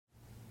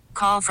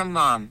Call from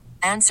mom.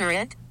 Answer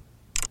it.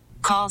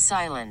 Call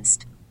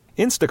silenced.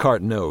 Instacart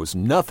knows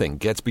nothing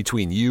gets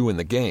between you and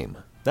the game.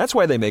 That's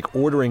why they make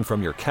ordering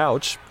from your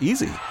couch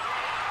easy.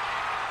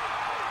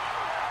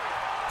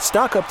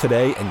 Stock up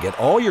today and get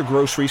all your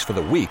groceries for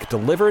the week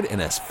delivered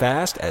in as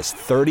fast as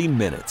 30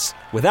 minutes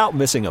without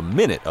missing a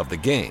minute of the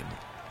game.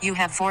 You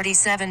have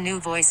 47 new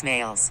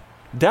voicemails.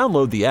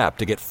 Download the app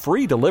to get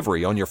free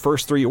delivery on your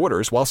first 3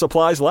 orders while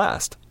supplies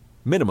last.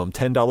 Minimum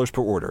 $10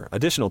 per order.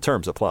 Additional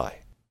terms apply.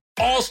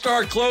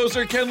 All-star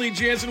closer Kenley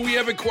Jansen, we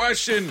have a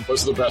question.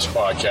 What's the best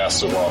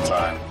podcast of all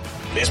time?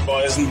 Baseball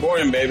isn't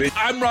boring, baby.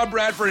 I'm Rob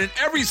Bradford, and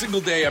every single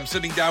day I'm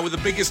sitting down with the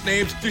biggest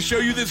names to show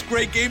you this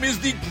great game is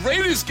the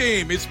greatest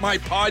game. It's my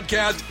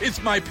podcast.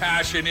 It's my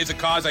passion. It's a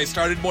cause I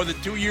started more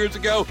than 2 years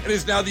ago and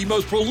is now the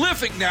most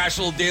prolific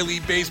national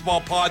daily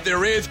baseball pod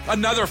there is.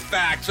 Another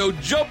fact, so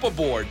jump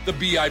aboard the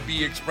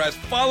BIB Express.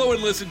 Follow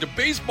and listen to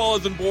Baseball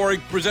Isn't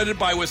Boring, presented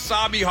by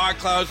Wasabi Hot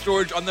Cloud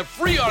Storage on the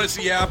free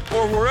Odyssey app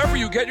or wherever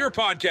you get your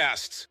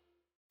podcasts.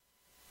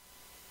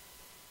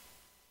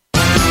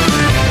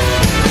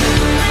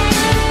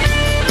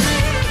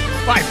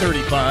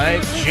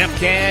 5:35, Jeff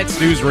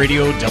Katz, News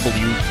Radio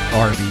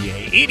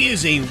WRVA. It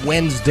is a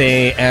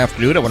Wednesday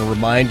afternoon. I want to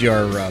remind you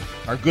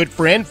our good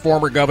friend,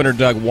 former Governor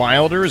Doug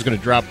Wilder, is going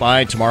to drop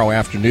by tomorrow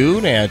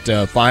afternoon at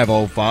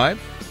 5:05.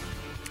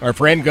 Our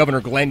friend Governor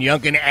Glenn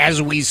Youngkin,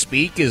 as we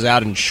speak, is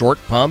out in Short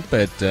Pump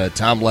at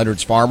Tom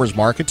Leonard's Farmers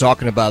Market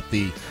talking about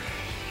the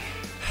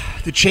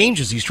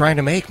changes he's trying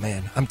to make,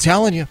 man. I'm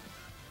telling you.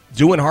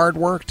 Doing hard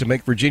work to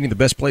make Virginia the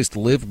best place to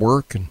live,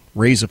 work, and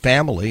raise a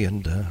family,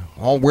 and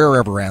all we're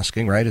ever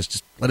asking, right, is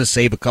just let us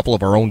save a couple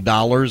of our own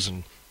dollars,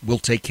 and we'll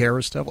take care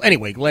of stuff.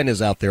 Anyway, Glenn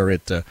is out there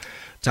at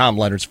Tom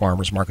Leonard's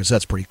Farmers Market, so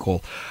that's pretty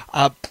cool.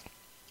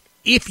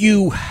 If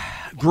you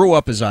grew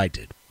up as I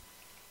did,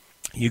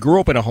 you grew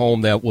up in a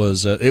home that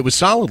was it was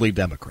solidly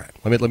Democrat.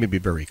 Let me be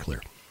very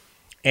clear.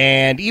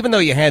 And even though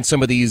you had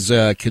some of these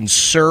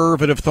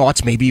conservative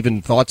thoughts, maybe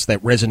even thoughts that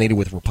resonated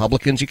with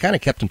Republicans, you kind of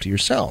kept them to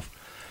yourself.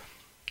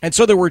 And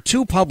so there were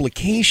 2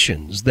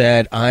 publications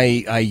that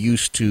I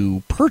used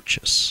to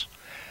purchase.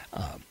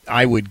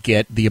 I would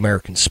get the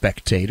American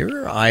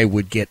Spectator. I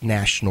would get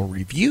National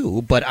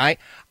Review. But I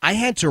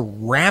had to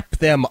wrap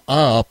them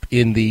up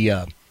in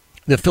the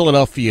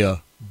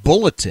Philadelphia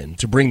Bulletin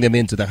to bring them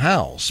into the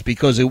house,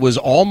 because it was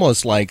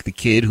almost like the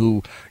kid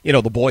who,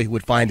 the boy who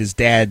would find his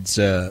dad's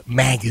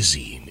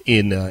magazine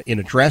in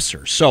a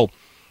dresser. So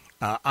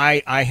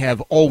I have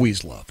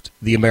always loved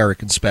the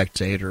American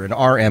Spectator, and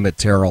our Emmitt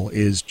Tyrrell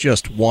is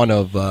just one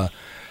of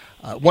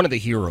the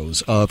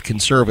heroes of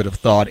conservative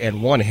thought,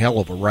 and one hell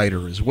of a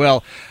writer as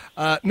well.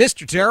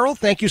 Mr. Tyrrell,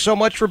 thank you so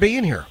much for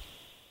being here.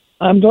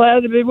 I'm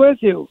glad to be with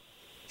you.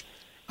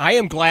 I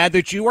am glad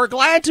that you are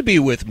glad to be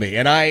with me,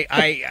 and I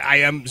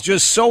am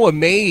just so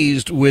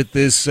amazed with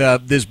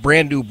this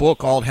brand new book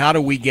called How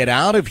Do We Get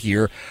Out of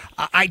Here.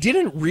 I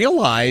didn't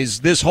realize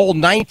this whole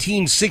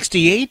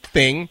 1968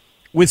 thing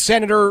with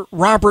Senator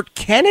Robert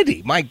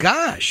Kennedy. My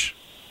gosh.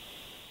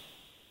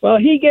 Well,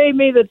 he gave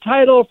me the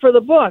title for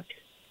the book.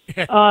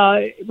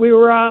 We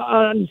were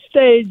on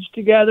stage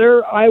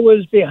together. I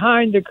was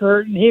behind the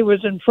curtain. He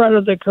was in front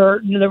of the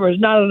curtain. There was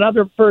not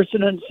another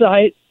person in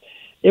sight.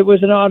 It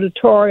was an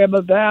auditorium,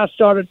 a vast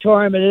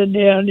auditorium at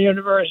Indiana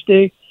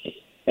University.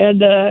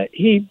 And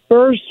he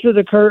burst through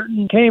the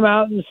curtain, came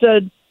out and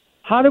said,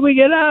 "How do we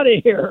get out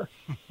of here?"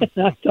 And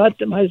I thought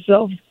to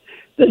myself,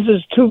 this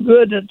is too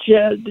good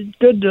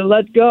to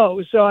let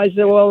go. So I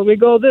said, well, we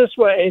go this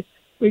way,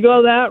 we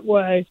go that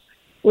way,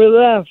 we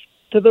left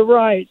to the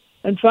right.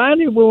 And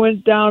finally we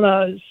went down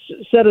a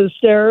set of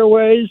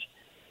stairways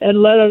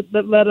and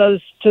led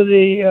us to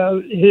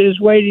his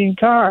waiting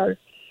car.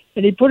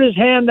 And he put his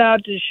hand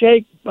out to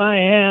shake my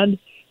hand,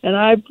 and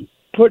I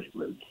put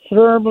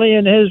firmly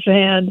in his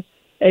hand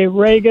a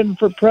Reagan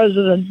for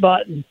President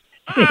button.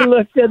 He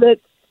looked at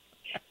it,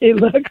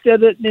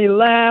 and he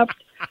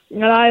laughed,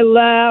 and I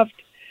laughed.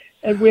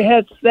 And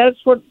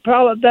that's what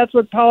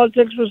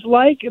politics was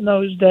like in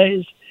those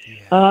days.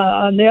 Yeah.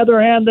 On the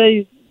other hand,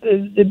 the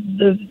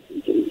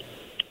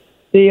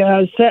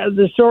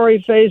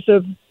sorry face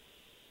of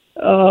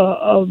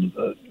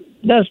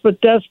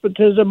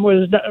despotism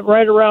was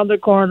right around the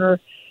corner,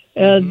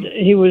 and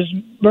he was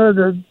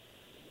murdered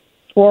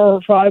 4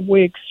 or 5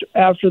 weeks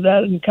after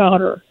that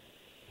encounter.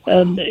 Wow.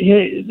 And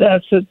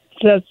that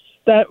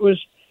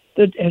was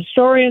the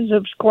historians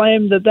have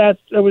claimed that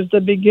was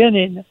the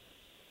beginning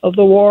of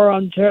the war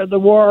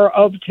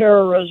of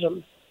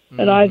terrorism,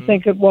 and I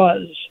think it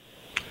was.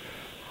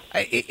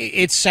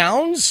 It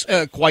sounds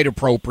quite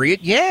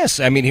appropriate.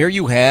 Yes, I mean, here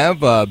you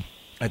have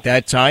at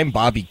that time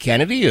Bobby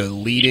Kennedy, a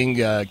leading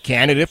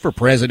candidate for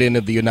president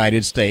of the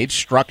United States,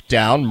 struck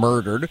down,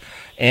 murdered,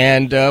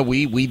 and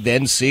we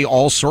then see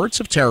all sorts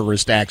of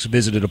terrorist acts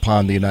visited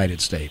upon the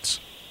United States.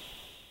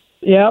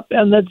 Yep,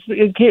 and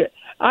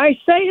I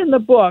say in the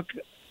book,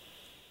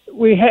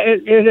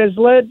 it has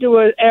led to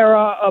an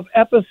era of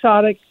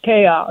episodic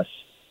chaos.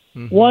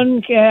 Mm-hmm.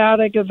 One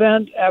chaotic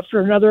event after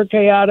another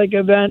chaotic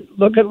event.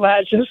 Look at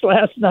just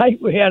last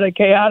night we had a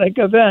chaotic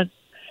event.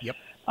 Yep.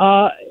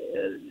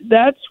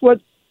 That's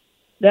what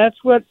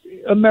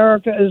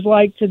America is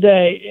like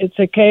today. It's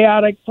a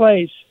chaotic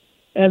place,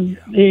 and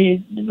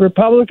the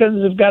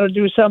Republicans have got to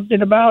do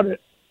something about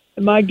it.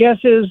 And my guess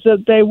is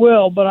that they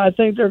will, but I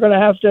think they're going to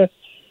have to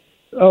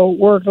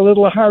work a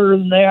little harder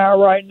than they are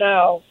right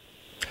now.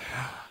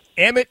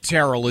 Emmitt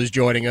Tyrrell is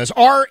joining us.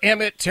 R.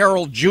 Emmitt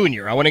Tyrrell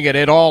Jr. I want to get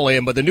it all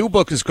in, but the new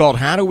book is called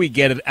How Do We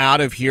Get It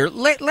Out of Here?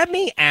 Let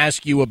me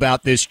ask you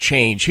about this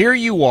change. Here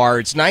you are.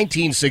 It's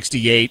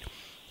 1968.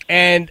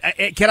 And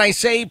can I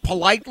say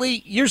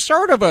politely, you're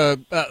sort of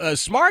a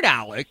smart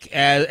aleck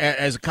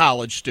as a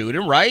college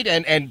student, right?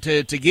 And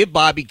to give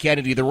Bobby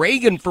Kennedy the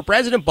Reagan for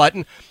President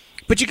button.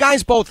 But you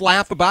guys both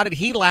laugh about it.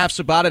 He laughs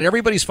about it.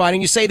 Everybody's fine.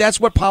 And you say that's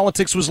what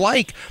politics was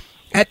like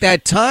at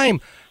that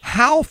time.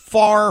 How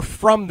far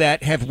from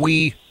that have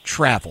we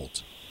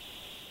traveled?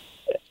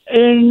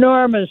 An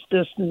enormous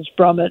distance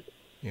from it.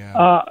 Yeah.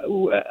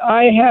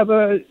 I have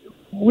a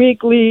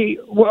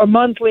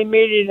monthly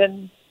meeting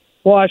in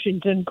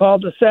Washington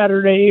called the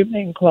Saturday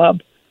Evening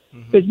Club.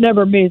 Mm-hmm. It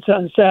never meets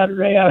on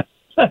Saturday, I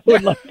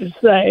would like to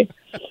say.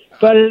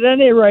 But at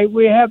any rate,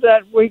 we have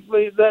that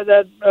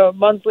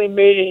monthly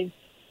meeting.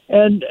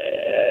 And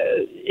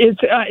as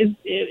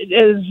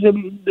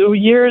the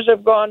years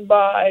have gone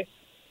by,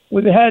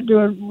 we've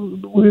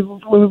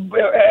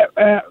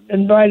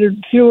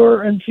invited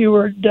fewer and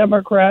fewer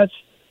Democrats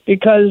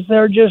because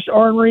they're just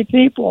ornery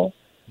people,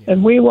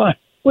 and we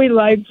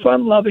like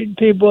fun-loving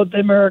people at the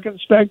American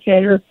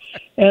Spectator,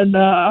 and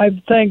I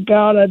thank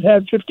God I've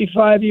had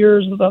 55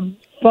 years of them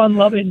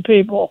fun-loving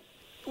people.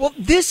 Well,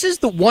 this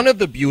is one of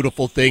the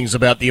beautiful things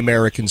about the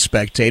American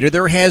Spectator.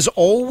 There has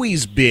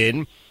always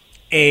been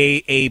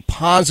a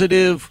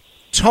positive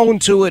tone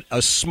to it,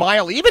 a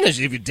smile, even as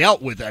if you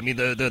dealt with, I mean,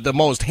 the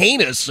most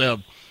heinous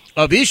of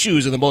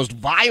issues and the most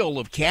vile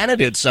of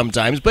candidates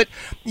sometimes. But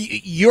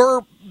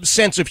your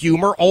sense of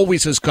humor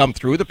always has come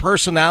through. The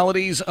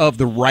personalities of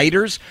the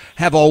writers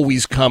have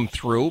always come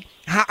through.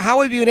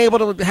 How have you been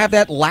able to have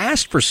that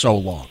last for so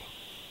long?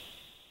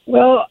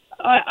 Well,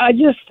 I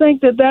just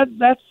think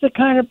that's the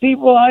kind of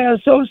people I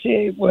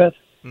associate with.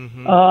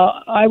 Mm-hmm.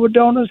 I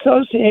don't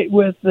associate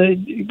with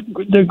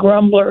the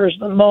grumblers,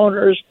 the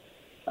moaners,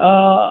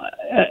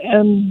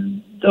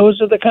 and those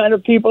are the kind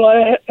of people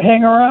I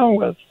hang around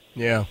with.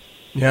 Yeah.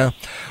 Yeah.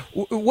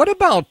 What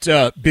about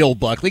Bill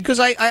Buckley? Because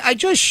I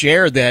just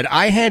shared that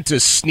I had to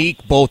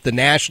sneak both the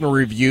National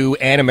Review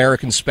and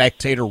American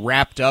Spectator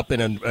wrapped up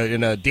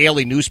in a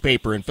daily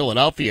newspaper in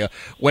Philadelphia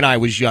when I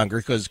was younger,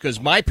 because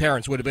my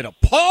parents would have been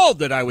appalled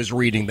that I was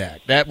reading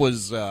that. That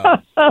was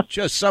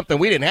just something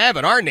we didn't have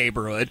in our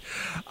neighborhood.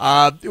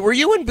 Were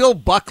you and Bill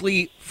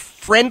Buckley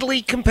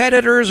friendly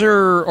competitors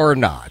or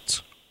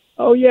not?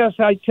 Oh, yes.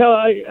 I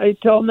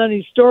tell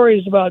many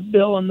stories about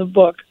Bill in the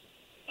book.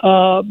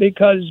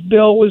 Because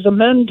Bill was a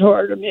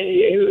mentor to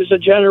me. He was a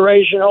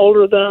generation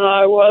older than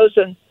I was,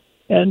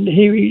 and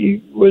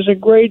he was a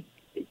great.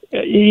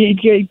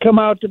 He'd come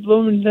out to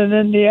Bloomington,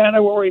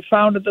 Indiana, where we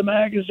founded the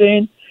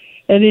magazine,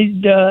 and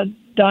he'd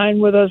dine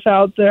with us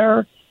out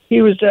there. He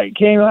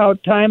came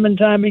out time and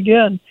time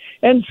again,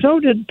 and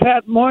so did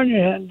Pat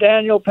Moynihan,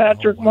 Daniel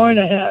Patrick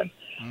Moynihan,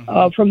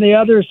 from the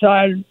other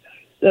side.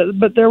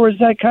 But there was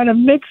that kind of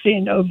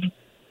mixing of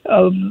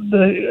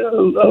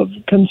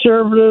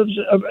conservatives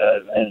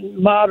and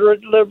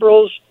moderate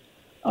liberals,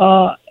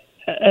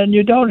 and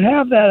you don't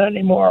have that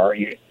anymore.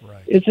 Right.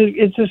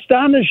 It's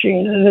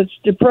astonishing and it's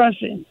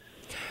depressing.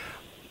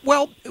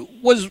 Well,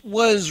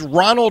 was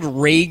Ronald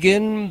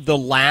Reagan the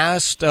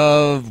last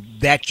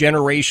of that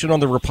generation on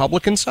the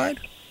Republican side?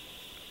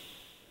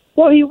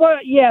 Well, he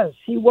was. Yes,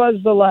 he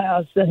was the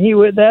last, and he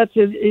would. That's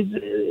it.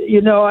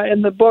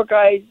 In the book,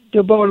 I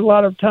devote a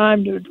lot of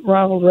time to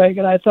Ronald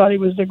Reagan. I thought he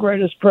was the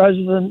greatest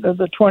president of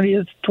the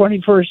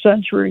 21st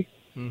century,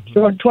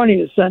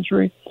 20th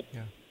century,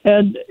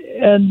 and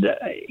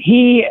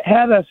he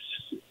had a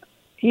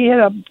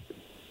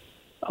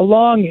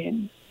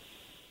longing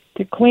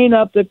to clean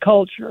up the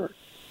culture,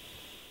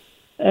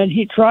 and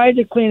he tried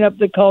to clean up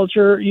the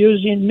culture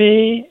using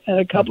me and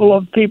a couple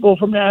of people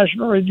from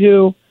National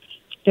Review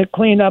to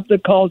clean up the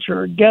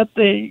culture, get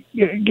the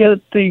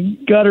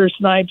gutter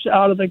snipes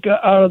out of the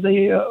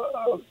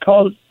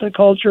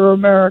culture of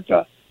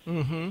America.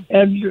 Mm-hmm.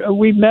 And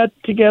we met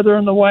together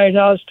in the White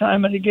House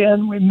time and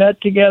again. We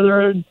met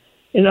together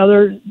in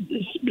other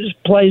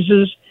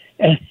places,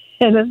 and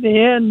at the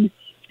end,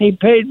 he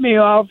paid me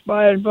off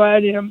by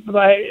inviting him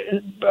by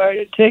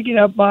taking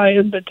up my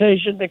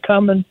invitation to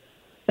come and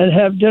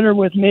have dinner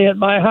with me at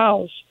my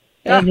house.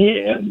 Yeah.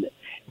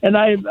 And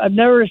I've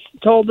never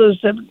told this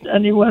to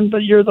anyone,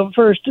 but you're the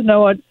first to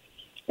know it.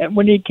 And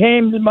when he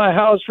came to my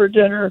house for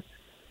dinner,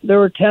 there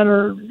were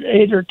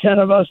 8 or 10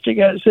 of us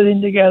together,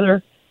 sitting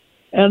together,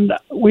 and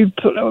we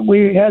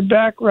had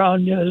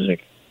background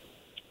music.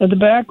 And the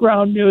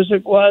background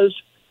music was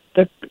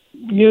the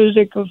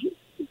music of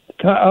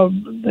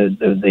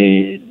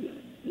the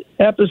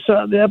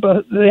episodic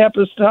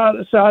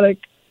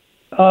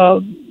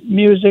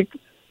music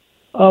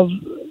of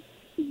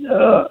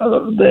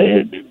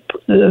the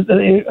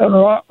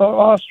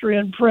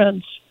Austrian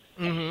prince,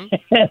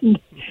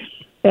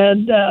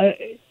 and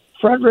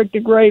Frederick the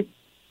Great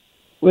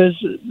was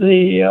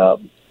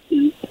the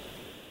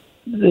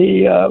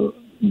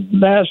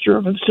master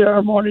of the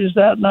ceremonies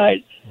that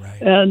night,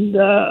 Right. and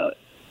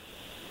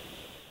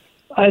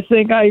I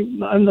think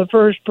I'm the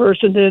first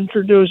person to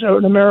introduce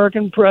an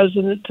American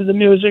president to the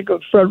music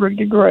of Frederick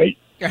the Great.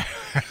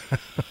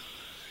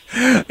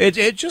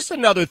 It's just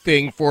another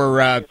thing for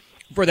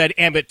that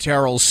Emmitt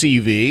Tyrrell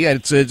CV, and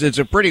it's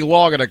a pretty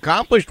long and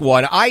accomplished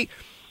one. I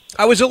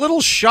was a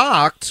little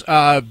shocked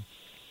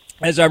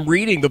as I'm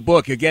reading the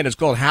book. Again, it's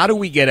called "How Do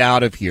We Get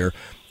Out of Here?"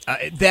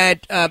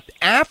 That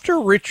after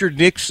Richard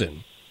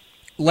Nixon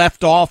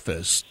left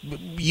office,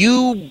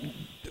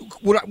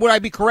 would I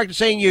be correct in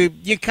saying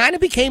you kind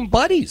of became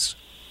buddies?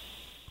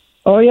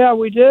 Oh yeah,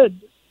 we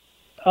did.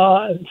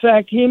 In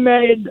fact, he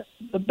made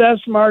the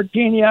best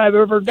martini I've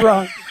ever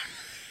drunk.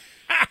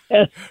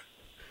 And,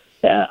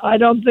 I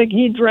don't think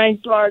he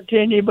drank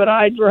martini, but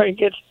I drank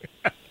it.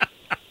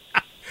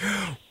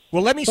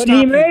 Well, let me But stop.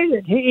 he made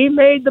it. He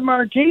made the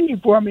martini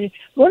for me.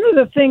 One of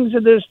the things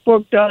that this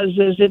book does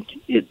is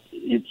it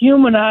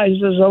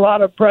humanizes a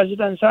lot of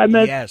presidents.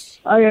 Yes.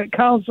 I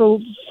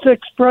counseled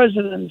 6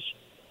 presidents.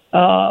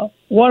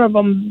 One of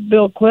them,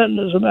 Bill Clinton,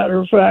 as a matter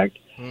of fact.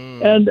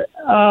 And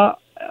I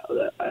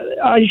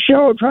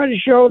try to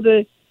show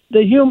the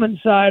human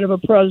side of a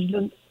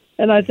president,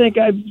 and I think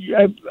I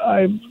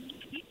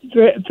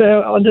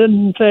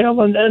didn't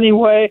fail in any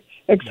way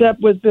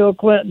except with Bill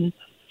Clinton.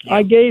 Yeah.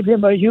 I gave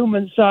him a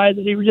human side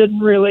that he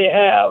didn't really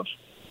have.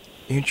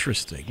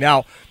 Interesting.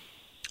 Now,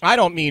 I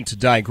don't mean to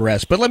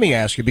digress, but let me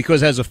ask you,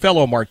 because as a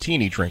fellow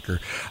martini drinker,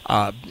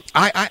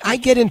 I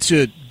get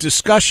into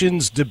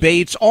discussions,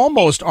 debates,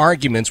 almost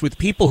arguments with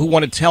people who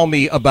want to tell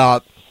me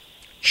about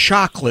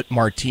chocolate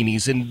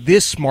martinis and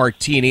this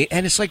martini,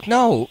 and it's like,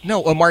 no,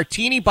 a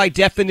martini by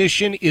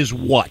definition is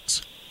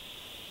what?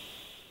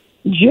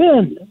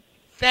 Gin.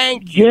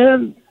 Thank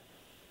you.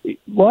 Gin.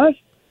 What?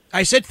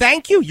 I said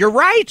thank you. You're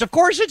right. Of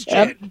course it's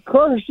gin. Of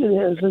course it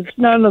is. It's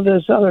none of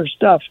this other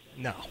stuff.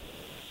 No,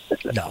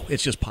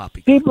 it's just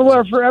poppy. People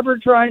are forever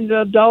trying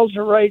to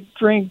adulterate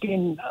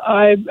drinking.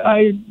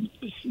 I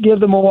give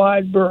them a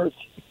wide berth.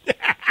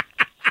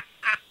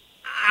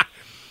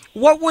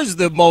 What was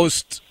the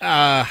most,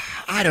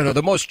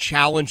 the most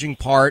challenging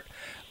part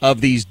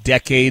of these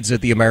decades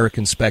at the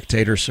American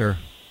Spectator, sir?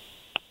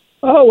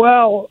 Oh,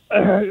 well,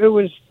 it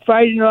was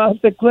fighting off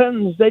the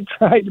Clintons. They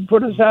tried to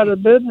put us out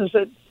of business.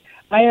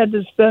 I had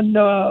to spend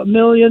 $1.5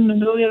 million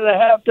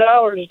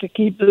to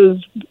keep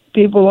those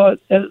people at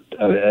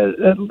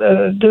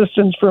a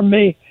distance from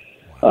me.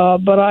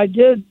 But I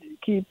did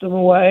keep them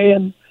away,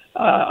 and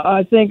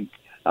I think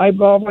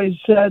I've always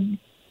said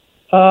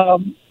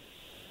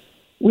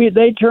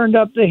they turned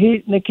up the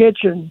heat in the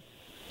kitchen.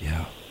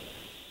 Yeah.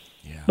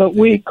 But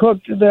we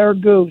cooked their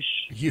goose.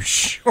 You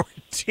sure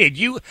did.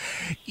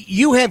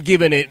 You have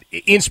given it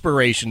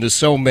inspiration to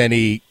so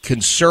many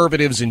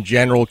conservatives in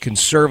general,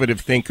 conservative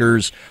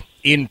thinkers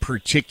in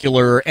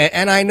particular,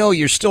 and I know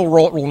you're still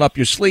rolling up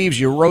your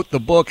sleeves. You wrote the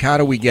book, How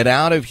Do We Get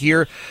Out of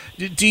Here?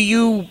 Do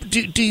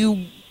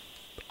you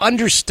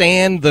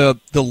understand the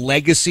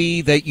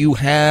legacy that you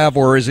have,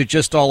 or is it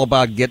just all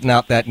about getting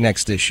out that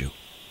next issue?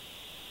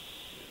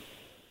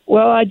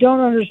 Well, I don't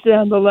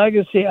understand the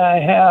legacy I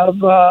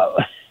have.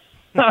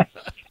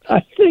 I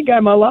think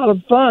I'm a lot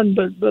of fun,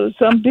 but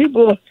some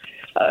people,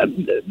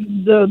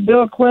 the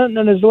Bill Clinton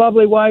and his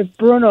lovely wife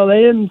Bruno,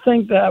 they didn't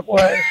think that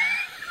way.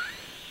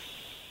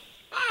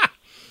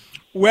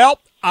 Well,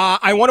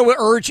 I want to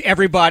urge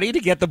everybody to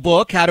get the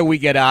book, How Do We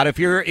Get Out of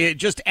Here?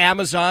 Just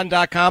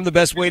Amazon.com, the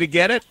best way to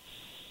get it?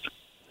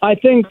 I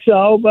think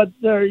so, but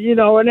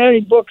in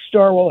any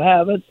bookstore will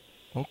have it.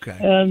 Okay.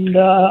 And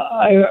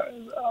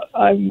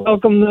I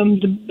welcome them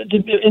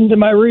into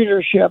my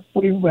readership.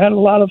 We've had a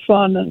lot of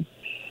fun,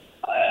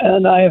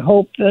 and I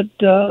hope that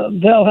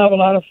they'll have a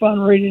lot of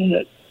fun reading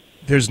it.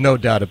 There's no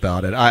doubt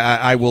about it.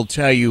 I will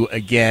tell you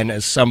again,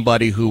 as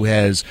somebody who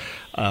has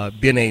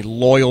been a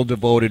loyal,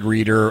 devoted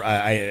reader,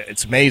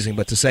 it's amazing,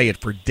 but to say it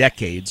for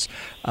decades,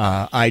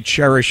 I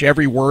cherish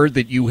every word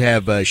that you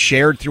have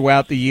shared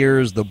throughout the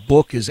years. The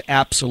book is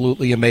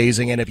absolutely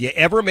amazing, and if you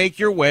ever make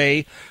your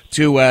way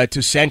to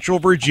Central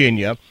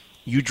Virginia,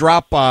 you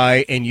drop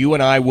by, and you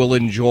and I will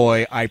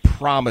enjoy, I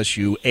promise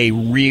you, a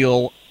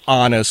real,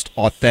 honest,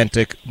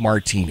 authentic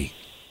martini.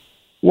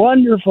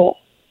 Wonderful.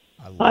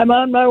 I'm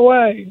on my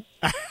way.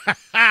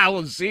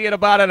 We'll see you in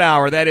about an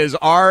hour. That is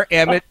R.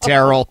 Emmitt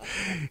Tyrrell.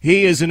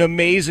 He is an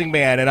amazing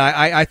man, and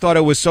I thought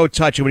it was so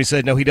touching when he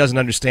said, no, he doesn't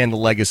understand the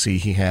legacy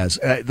he has.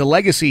 The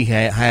legacy he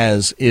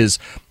has is,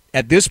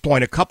 at this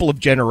point, a couple of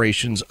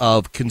generations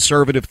of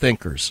conservative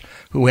thinkers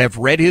who have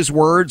read his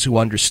words, who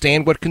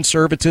understand what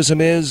conservatism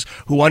is,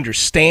 who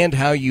understand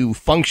how you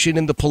function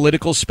in the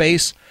political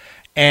space.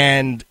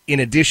 And in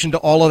addition to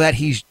all of that,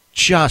 he's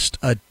just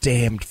a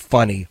damned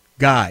funny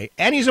guy.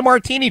 And he's a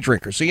martini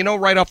drinker, so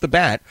right off the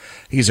bat,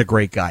 he's a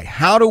great guy.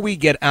 How Do We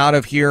Get Out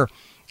of Here?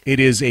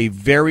 It is a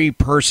very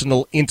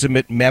personal,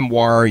 intimate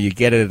memoir. You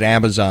get it at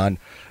Amazon.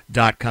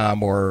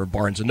 BookStore.com or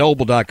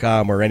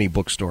BarnesandNoble.com or any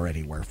bookstore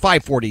anywhere.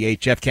 548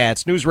 Jeff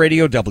Katz, News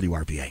Radio,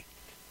 WRVA.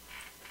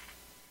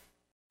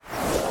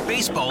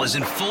 Baseball is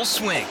in full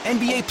swing.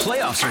 NBA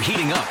playoffs are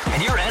heating up,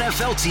 and your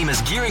NFL team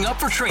is gearing up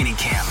for training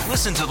camp.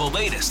 Listen to the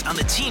latest on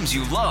the teams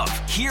you love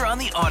here on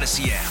the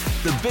Odyssey app.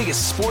 The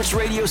biggest sports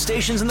radio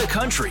stations in the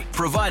country,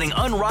 providing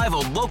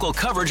unrivaled local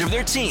coverage of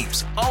their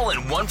teams, all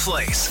in one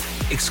place.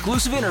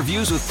 Exclusive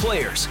interviews with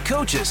players,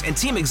 coaches, and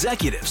team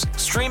executives,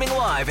 streaming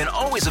live and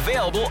always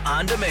available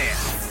on demand.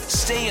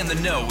 Stay in the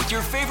know with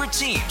your favorite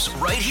teams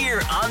right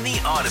here on the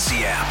Odyssey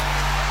app.